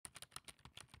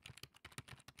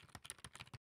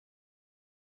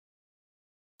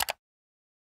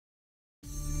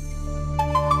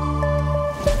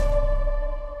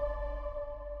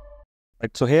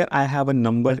Right. So here I have a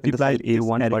number in the cell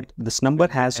A1, but this number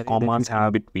has commas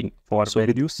in between. So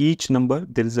with each number,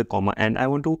 there is a comma, and I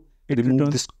want to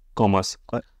remove this commas.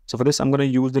 So for this, I'm going to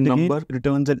use the number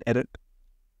returns an error.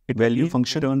 value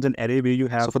function. Returns an array where you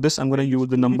have. So for this, I'm going to use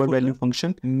the number value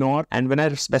function. And when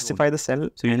I specify the cell,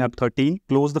 So you have 13.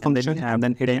 close the function, and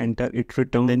then hit enter. It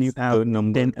returns then you have the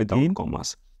number without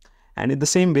commas. And in the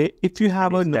same way, if you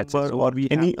have a number or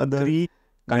any other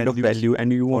kind of value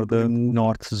and you want the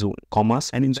north zone, commas,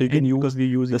 and so you can use because we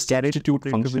use the substitute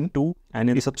function too, and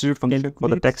in the substitute function for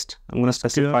the text, I'm going to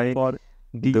specify for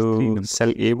the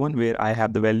cell A1 where I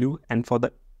have the value, and for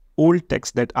the old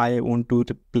text that I want to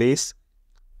replace,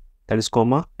 that is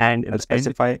comma, and I'll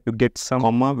specify you get some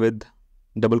comma with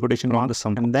double quotation on the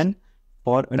sum. And then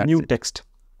for a new text,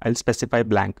 I'll specify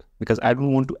blank because I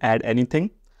don't want to add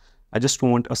anything. I just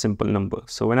want a simple number.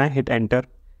 So when I hit enter,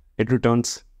 it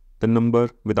returns the number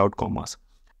without commas.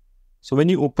 So when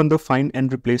you open the find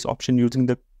and replace option using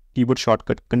the keyboard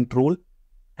shortcut Control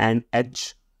and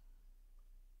H,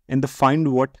 in the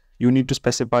find what, you need to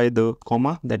specify the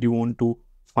comma that you want to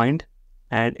find,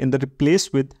 and in the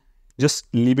replace with, just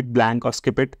leave it blank or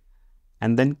skip it,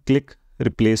 and then click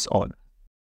replace all.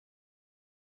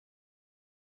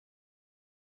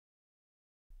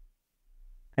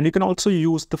 And you can also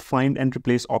use the find and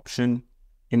replace option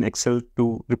in Excel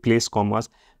to replace commas,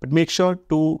 but make sure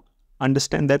to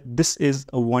understand that this is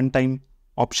a one-time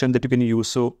option that you can use.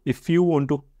 So if you want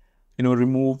to,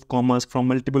 remove commas from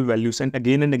multiple values and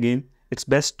again, it's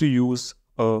best to use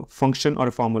a function or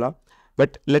a formula.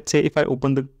 But let's say if I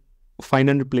open the find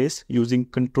and replace using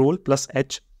Control plus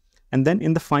H, and then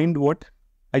in the find what,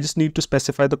 I just need to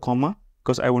specify the comma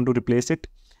because I want to replace it,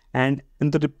 and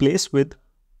in the replace with,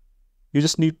 you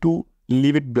just need to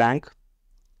leave it blank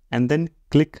and then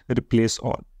click replace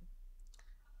all.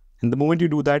 And the moment you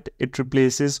do that, it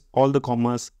replaces all the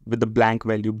commas with the blank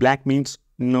value. Blank means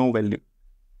no value.